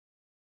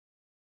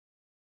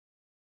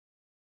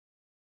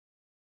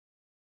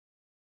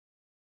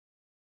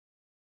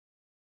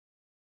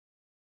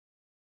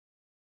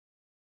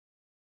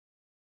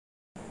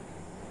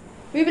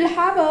We will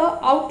have a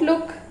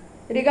outlook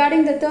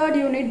regarding the third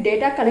unit,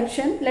 data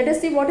collection. Let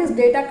us see what is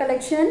data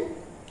collection.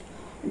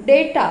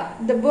 Data,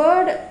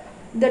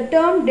 the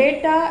term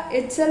data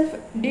itself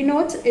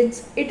denotes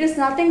it is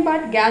nothing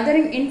but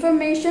gathering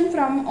information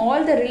from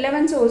all the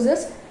relevant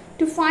sources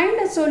to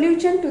find a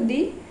solution to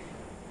the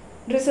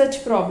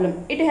research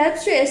problem. It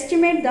helps to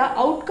estimate the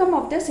outcome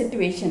of the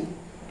situation.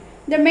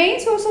 The main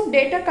source of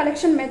data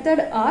collection method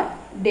are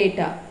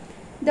data.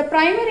 The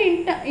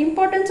primary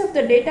importance of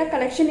the data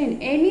collection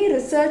in any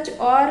research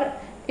or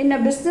in a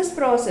business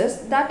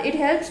process that it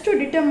helps to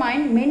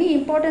determine many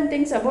important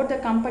things about the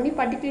company,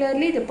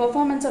 particularly the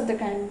performance of the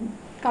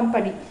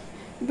company.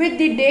 With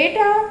the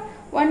data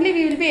only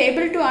we will be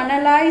able to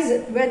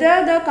analyze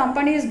whether the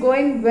company is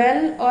going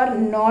well or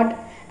not.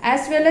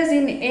 As well as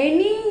in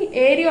any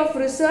area of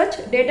research,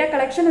 data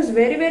collection is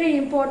very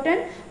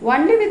important.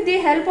 Only with the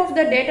help of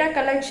the data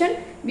collection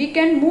we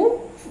can move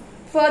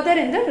further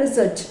in the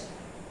research.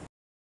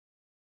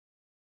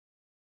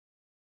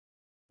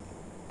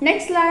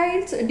 Next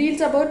slide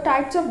deals about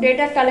types of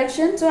data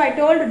collection. So I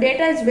told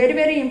data is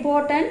very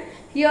important.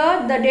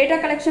 Here the data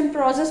collection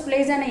process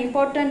plays an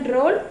important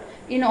role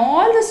in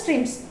all the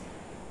streams.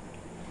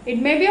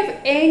 It may be of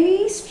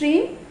any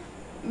stream.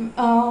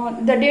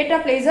 The data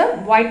plays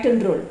a vital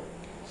role.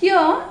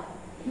 Here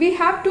we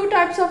have two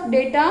types of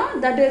data,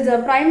 that is a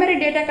primary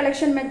data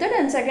collection method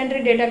and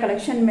secondary data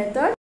collection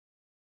method.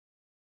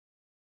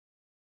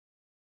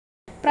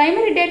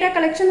 Primary data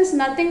collection is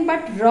nothing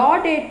but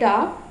raw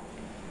data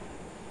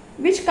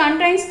which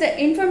contains the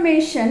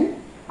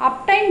information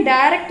obtained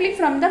directly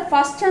from the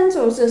first-hand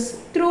sources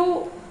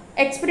through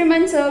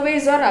experiment,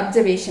 surveys or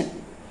observation.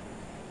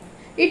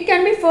 It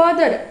can be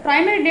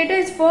primary data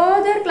is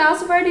further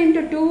classified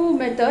into two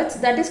methods,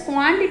 that is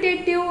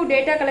quantitative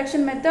data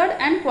collection method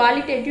and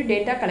qualitative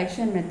data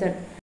collection method.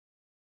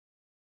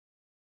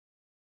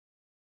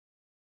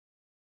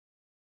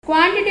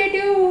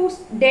 Quantitative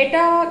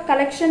data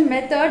collection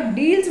method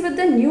deals with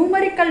the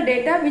numerical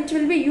data which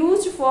will be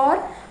used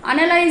for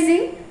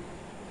analyzing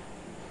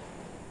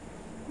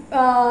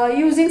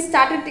using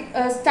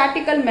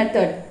statistical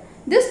method.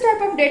 This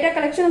type of data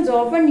collection is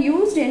often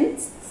used in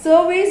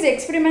surveys,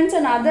 experiments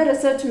and other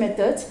research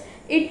methods.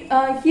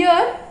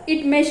 Here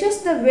it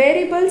measures the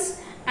variables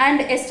and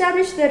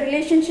establish the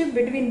relationship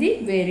between the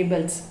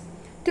variables.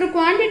 Through the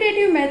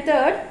quantitative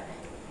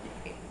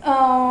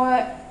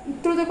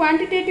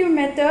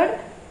method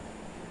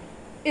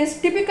is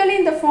typically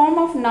in the form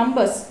of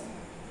numbers.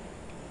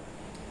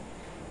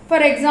 For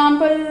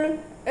example,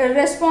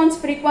 response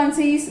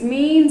frequencies,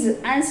 means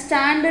and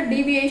standard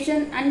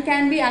deviation, and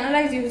can be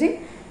analyzed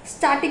using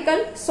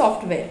statistical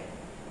software.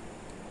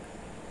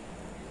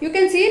 You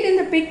can see it in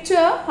the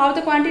picture how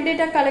the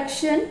quantitative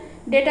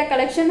data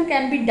collection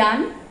can be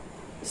done.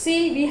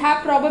 See, we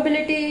have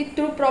probability.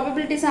 Through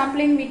probability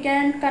sampling we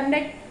can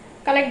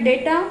collect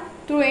data.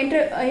 Through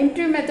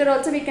interview method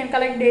also we can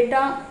collect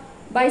data.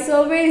 By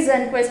surveys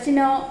and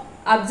questionnaire,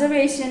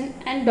 observation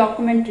and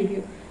document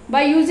review.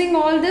 By using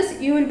all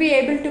this you will be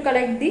able to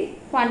collect the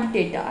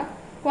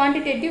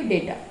quantitative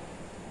data.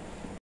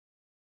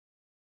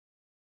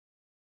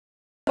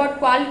 About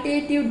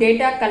qualitative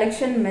data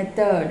collection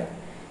method.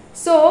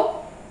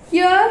 So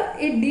here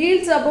it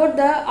deals about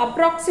the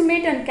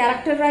approximate and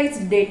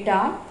characterized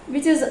data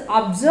which is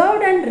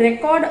observed and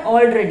recorded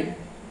already.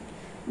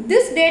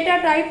 This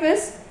data type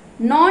is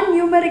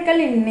non-numerical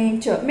in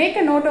nature. Make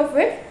a note of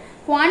it.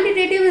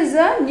 Quantitative is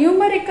a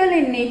numerical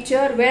in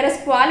nature, whereas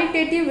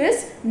qualitative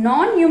is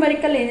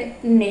non-numerical in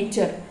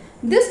nature.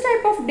 This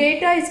type of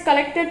data is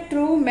collected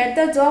through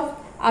methods of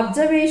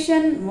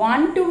observation,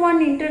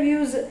 one-to-one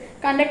interviews,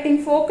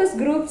 conducting focus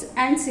groups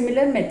and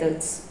similar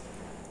methods.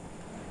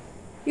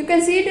 You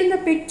can see it in the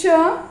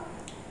picture.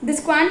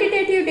 This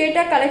quantitative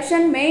data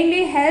collection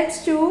mainly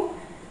helps to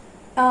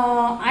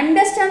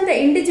understand the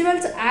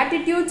individual's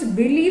attitudes,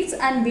 beliefs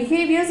and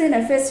behaviors in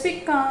a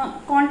specific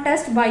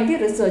context by the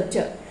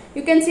researcher.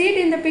 You can see it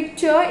in the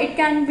picture. It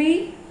can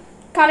be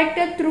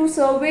collected through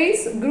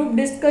surveys, group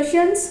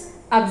discussions,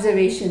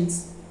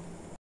 observations.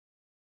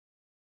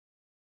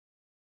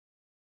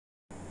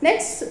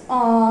 Next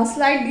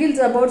slide deals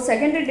about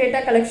secondary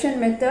data collection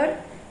method.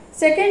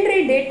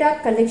 Secondary data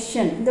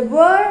collection. The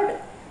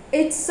word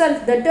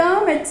itself, the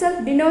term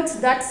itself denotes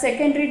that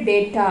secondary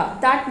data.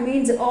 That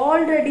means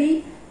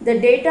already the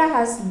data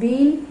has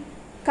been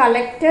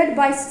collected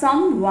by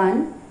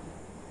someone.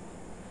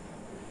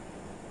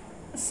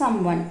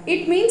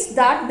 It means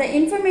that the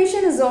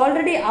information is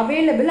already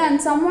available and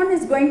someone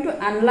is going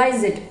to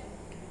analyze it.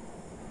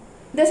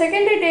 The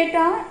secondary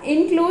data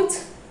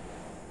includes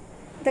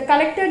the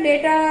collected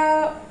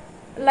data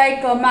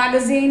like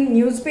magazine,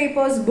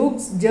 newspapers,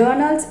 books,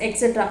 journals,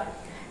 etc.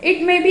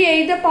 It may be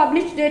either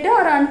published data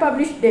or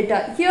unpublished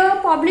data. Here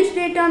published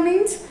data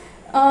means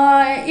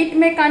it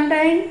may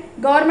contain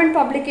government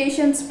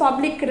publications,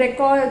 public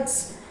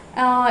records,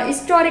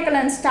 historical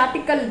and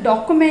statistical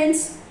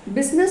documents,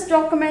 business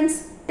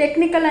documents,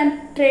 technical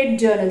and trade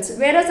journals.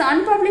 Whereas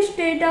unpublished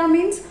data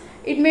means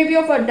it may be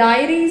of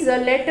diaries,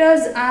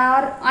 letters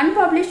or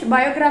unpublished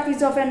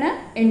biographies of an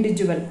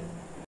individual.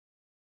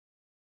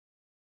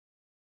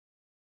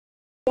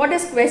 What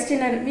is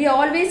questionnaire? We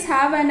always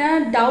have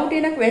a doubt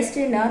in a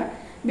questionnaire,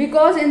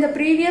 because in the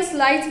previous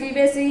slides we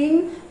were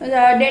seeing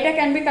the data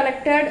can be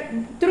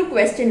collected through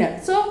questionnaire.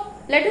 So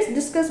let us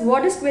discuss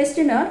what is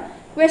questionnaire.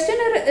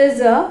 Questionnaire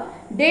is a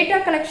data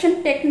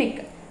collection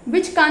technique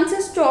which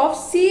consists of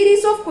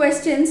series of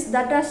questions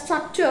that are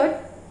structured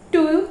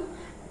to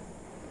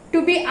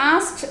be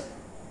asked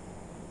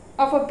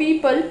of a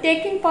people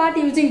taking part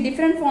using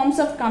different forms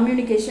of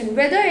communication,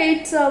 whether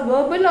it's a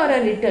verbal or a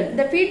written.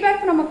 The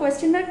feedback from a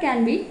questionnaire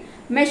can be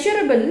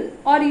measurable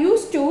or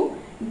used to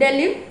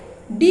delve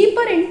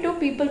deeper into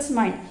people's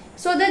mind,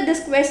 so that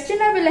this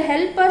questionnaire will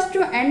help us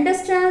to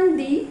understand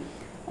the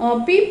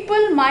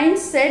people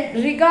mindset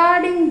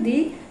regarding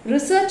the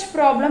research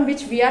problem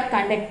which we are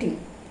conducting.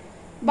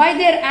 By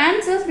their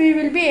answers we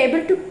will be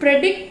able to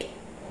predict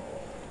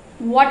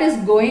what is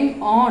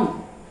going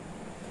on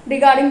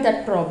regarding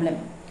that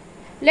problem.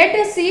 Let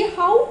us see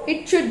how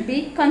it should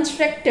be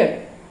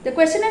constructed. The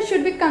questionnaire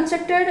should be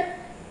constructed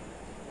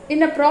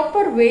in a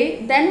proper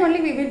way, then only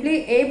we will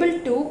be able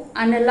to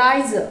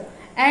analyze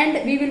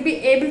and we will be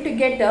able to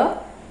get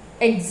a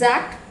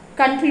exact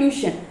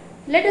conclusion.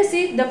 Let us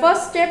see, the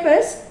first step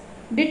is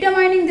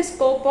determining the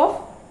scope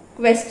of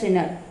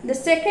questionnaire. The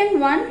second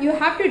one, you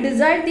have to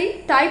decide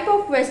the type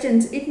of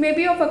questions. It may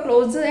be of a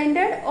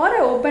closed-ended or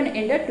an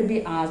open-ended to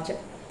be asked.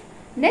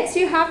 Next,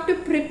 you have to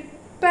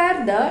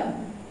prepare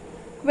the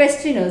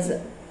questionnaires.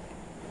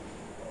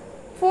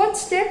 Fourth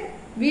step,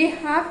 we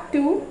have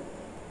to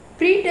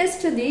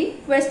pre-test the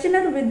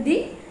questionnaire with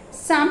the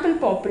sample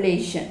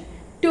population.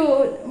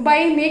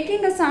 By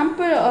making a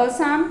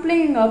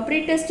sampling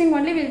pre-testing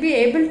only, we will be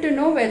able to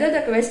know whether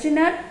the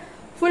questionnaire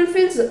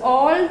fulfills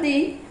all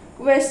the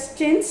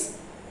questions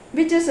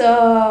which is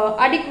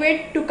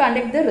adequate to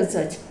conduct the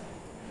research.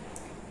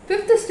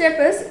 Fifth step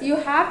is you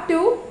have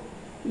to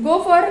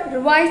go for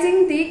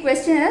revising the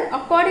questionnaire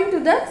according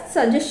to the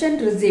suggestion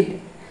received.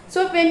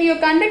 So when you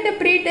conduct a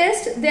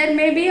pre-test, there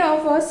may be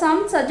of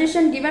some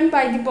suggestion given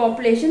by the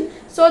population,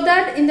 so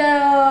that in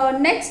the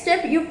next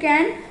step you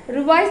can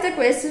revise the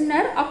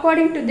questionnaire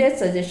according to their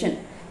suggestion.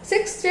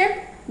 Sixth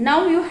step,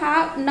 now you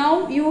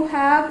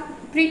have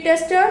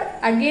pre-tested,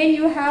 again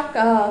you have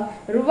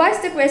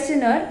revised the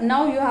questionnaire.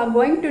 Now you are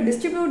going to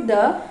distribute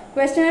the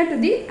questionnaire to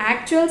the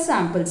actual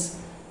samples.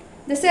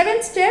 The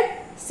seventh step,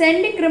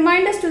 sending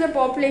reminders to the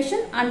population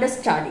under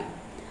study.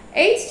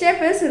 Eighth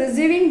step is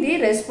receiving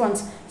the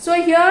response. So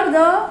here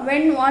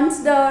once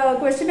the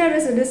questionnaire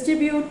is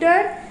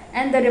distributed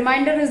and the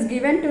reminder is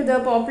given to the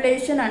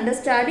population under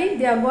study,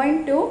 they are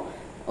going to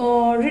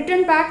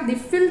return back the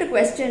filled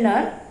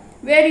questionnaire,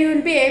 where you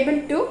will be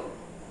able to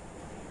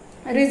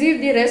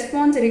receive the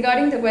response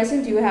regarding the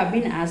questions you have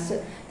been asked.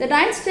 The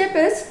ninth step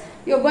is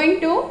you are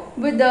going to,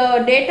 with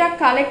the data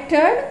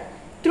collected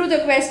through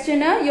the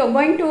questionnaire, you are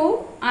going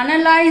to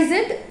analyze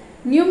it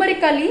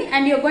numerically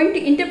and you are going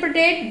to interpret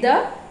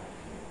the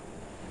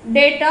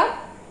data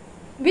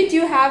which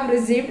you have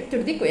received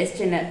through the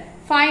questionnaire.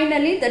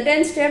 Finally, the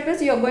 10th step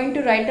is you are going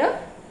to write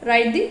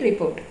the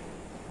report.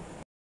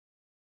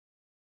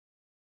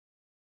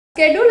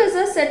 Schedule is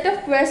a set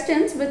of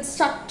questions with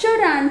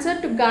structured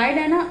answer to guide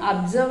an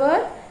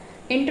observer,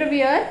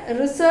 interviewer,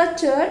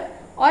 researcher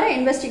or an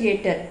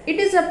investigator. It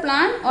is a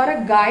plan or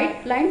a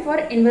guideline for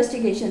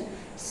investigation.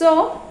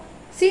 So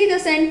see the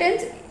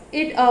sentence,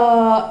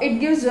 it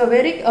gives a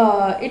very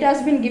it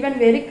has been given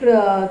very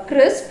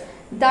crisp.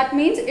 That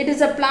means it is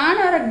a plan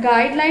or a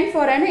guideline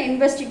for an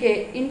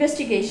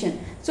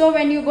investigation. So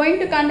when you are going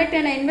to conduct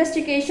an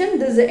investigation,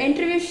 this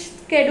interview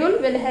schedule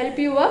will help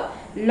you a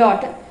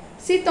lot.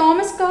 See,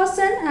 Thomas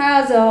Carson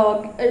has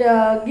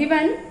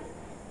given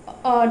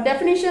a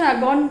definition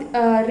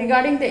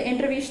regarding the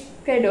interview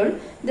schedule.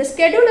 The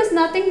schedule is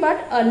nothing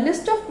but a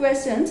list of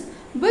questions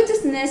which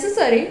is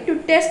necessary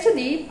to test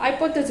the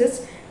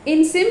hypothesis.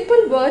 In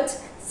simple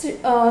words,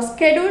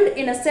 scheduled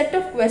in a set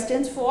of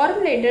questions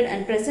formulated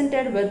and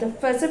presented with a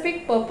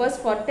specific purpose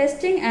for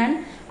testing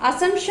an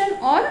assumption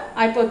or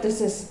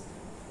hypothesis.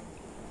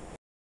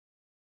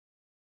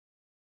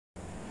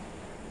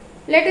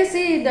 Let us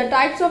see the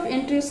types of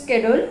interview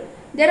schedule.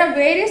 There are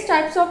various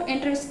types of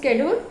interview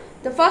schedule.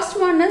 The first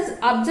one is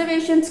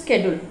observation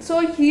schedule.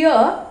 So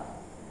here,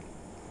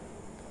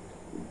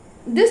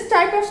 this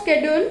type of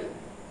schedule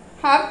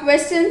have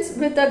questions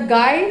with a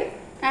guide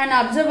and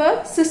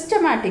observer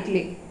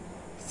systematically.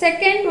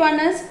 Second one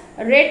is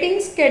rating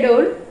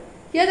schedule.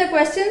 Here the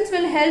questions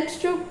will help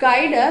to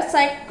guide a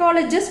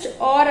psychologist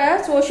or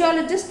a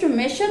sociologist to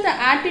measure the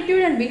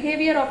attitude and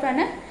behavior of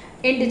an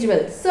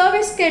individual.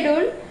 Survey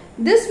schedule.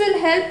 This will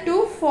help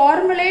to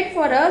formulate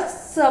for a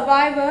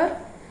survivor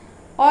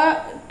or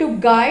to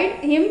guide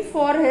him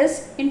for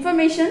his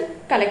information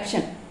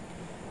collection.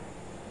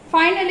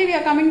 Finally, we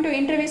are coming to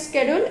interview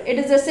schedule. It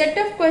is a set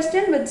of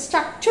questions with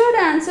structured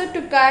answer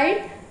to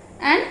guide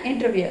an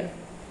interviewer.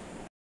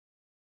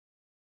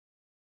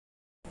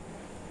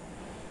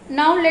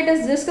 Now let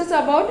us discuss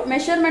about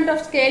measurement of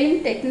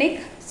scaling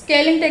technique.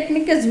 Scaling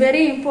technique is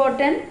very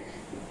important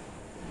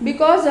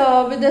because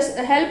with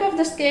the help of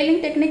the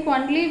scaling technique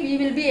only we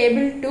will be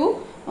able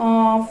to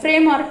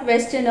framework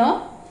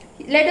questionnaire.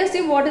 Let us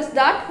see what is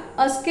that.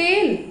 A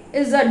scale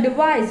is a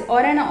device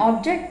or an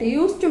object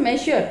used to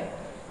measure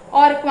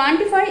or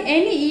quantify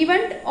any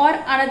event or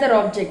another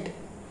object.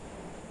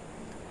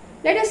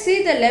 Let us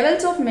see the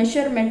levels of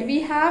measurement.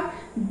 We have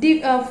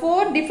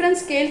 4 different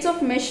scales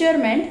of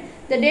measurement.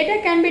 The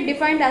data can be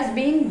defined as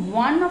being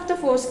one of the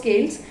 4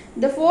 scales.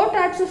 The 4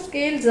 types of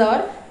scales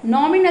are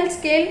nominal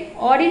scale,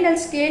 ordinal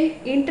scale,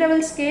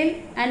 interval scale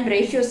and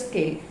ratio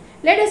scale.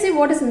 Let us see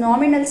what is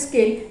nominal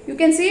scale. You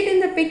can see it in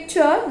the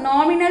picture.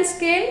 Nominal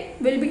scale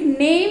will be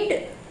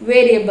named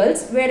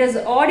variables, whereas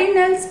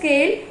ordinal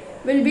scale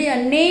will be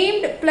a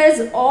named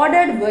plus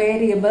ordered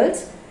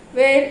variables.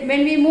 Where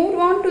when we move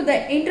on to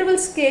the interval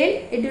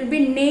scale, it will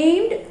be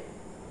named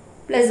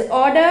plus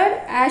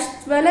ordered, as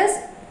well as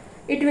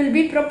it will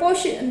be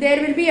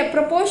there will be a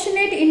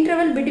proportionate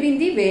interval between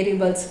the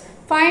variables.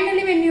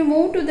 Finally, when you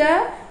move to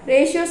the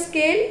ratio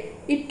scale,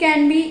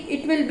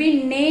 it will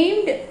be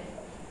named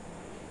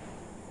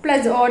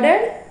plus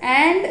ordered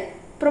and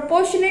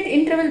proportionate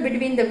interval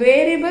between the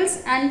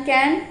variables and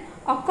can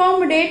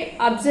accommodate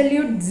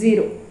absolute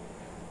 0.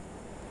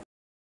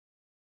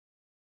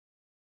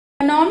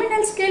 A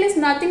nominal scale is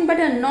nothing but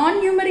a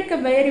non-numeric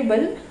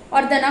variable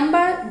or the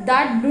number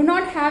that do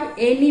not have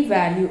any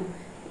value.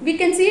 We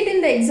can see it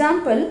in the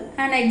example.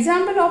 An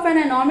example of a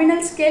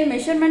nominal scale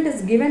measurement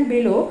is given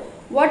below.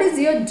 What is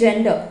your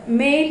gender?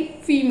 Male,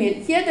 female.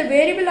 Here the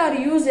variable are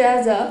used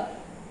as a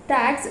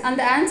tags and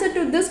the answer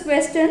to this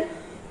question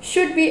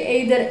should be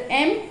either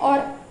M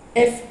or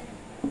F.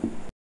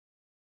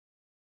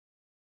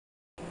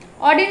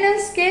 Ordinal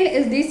scale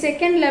is the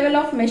second level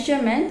of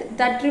measurement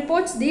that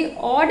reports the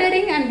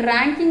ordering and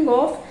ranking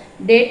of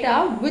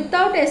data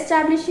without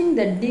establishing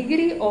the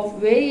degree of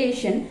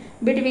variation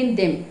between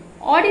them.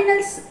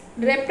 Ordinal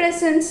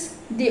represents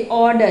the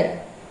order.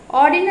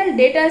 Ordinal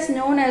data is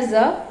known as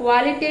a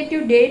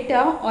qualitative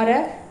data or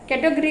a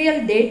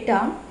categorical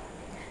data.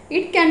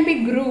 It can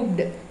be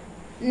grouped,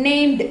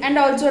 named and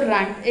also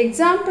ranked.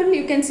 Example,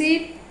 you can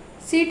see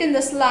it in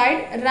the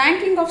slide.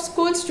 Ranking of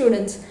school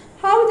students.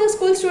 How the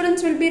school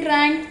students will be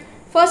ranked?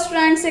 First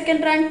rank,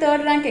 second rank,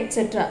 third rank,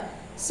 etc.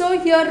 So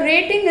here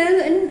rating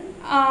is in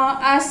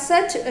as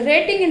such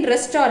rating in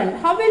restaurant.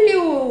 How will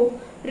you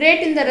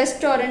rate in the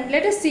restaurant?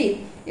 Let us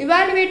see.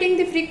 Evaluating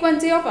the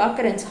frequency of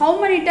occurrence. How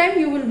many times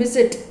you will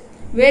visit?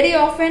 Very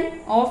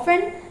often,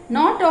 often,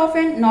 not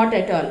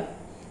at all.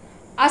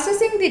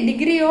 Assessing the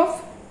degree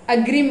of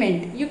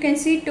agreement. You can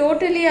see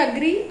totally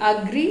agree,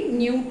 agree,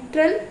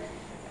 neutral,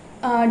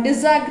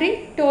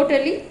 disagree,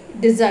 totally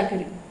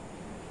disagree.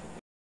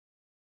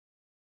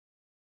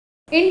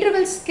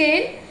 Interval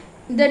scale.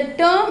 The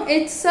term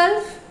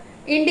itself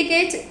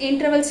indicates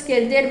interval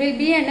scale. There will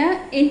be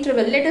an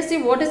interval. Let us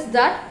see what is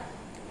that.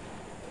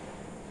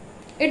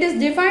 It is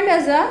defined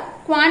as a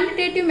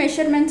quantitative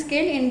measurement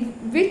scale in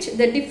which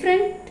the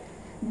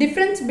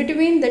difference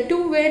between the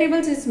two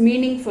variables is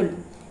meaningful.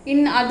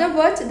 In other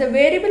words, the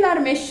variable are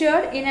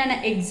measured in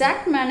an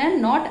exact manner,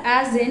 not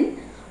as in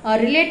a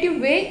relative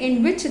way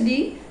in which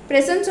the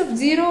presence of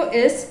 0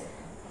 is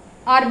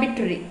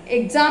arbitrary.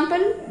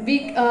 Example,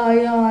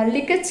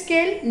 Likert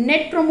scale,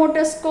 net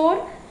promoter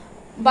score,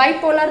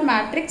 bipolar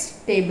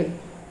matrix table.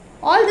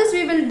 All this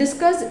we will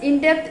discuss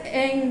in depth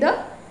in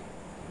the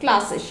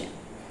class session.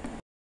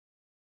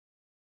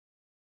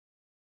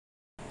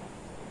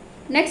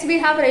 Next we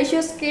have ratio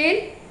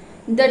scale.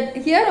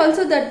 Here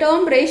also the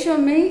term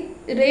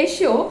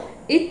ratio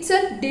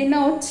itself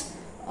denotes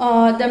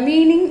the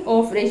meaning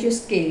of ratio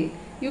scale.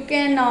 You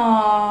can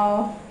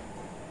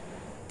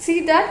see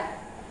that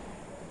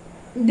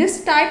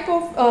this type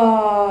of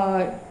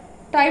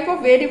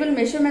variable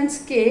measurement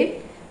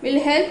scale will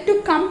help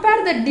to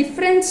compare the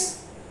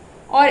difference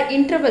or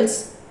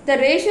intervals. The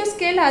ratio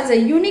scale has a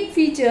unique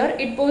feature.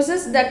 It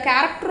possesses the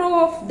character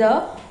of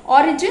the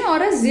origin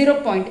or a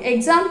 0 point.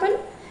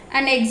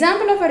 An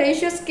example of a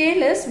ratio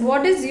scale is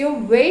what is your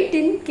weight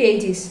in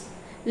kgs.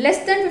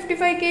 Less than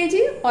 55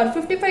 kg or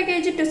 55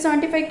 kg to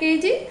 75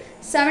 kg,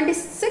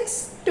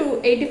 76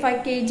 to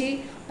 85 kg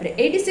or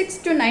 86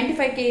 to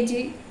 95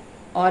 kg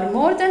or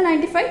more than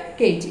 95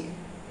 kg.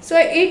 So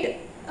it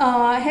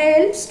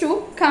helps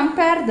to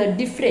compare the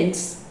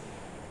difference.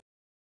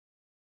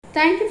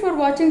 Thank you for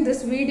watching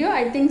this video.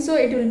 I think so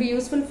it will be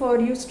useful for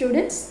you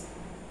students.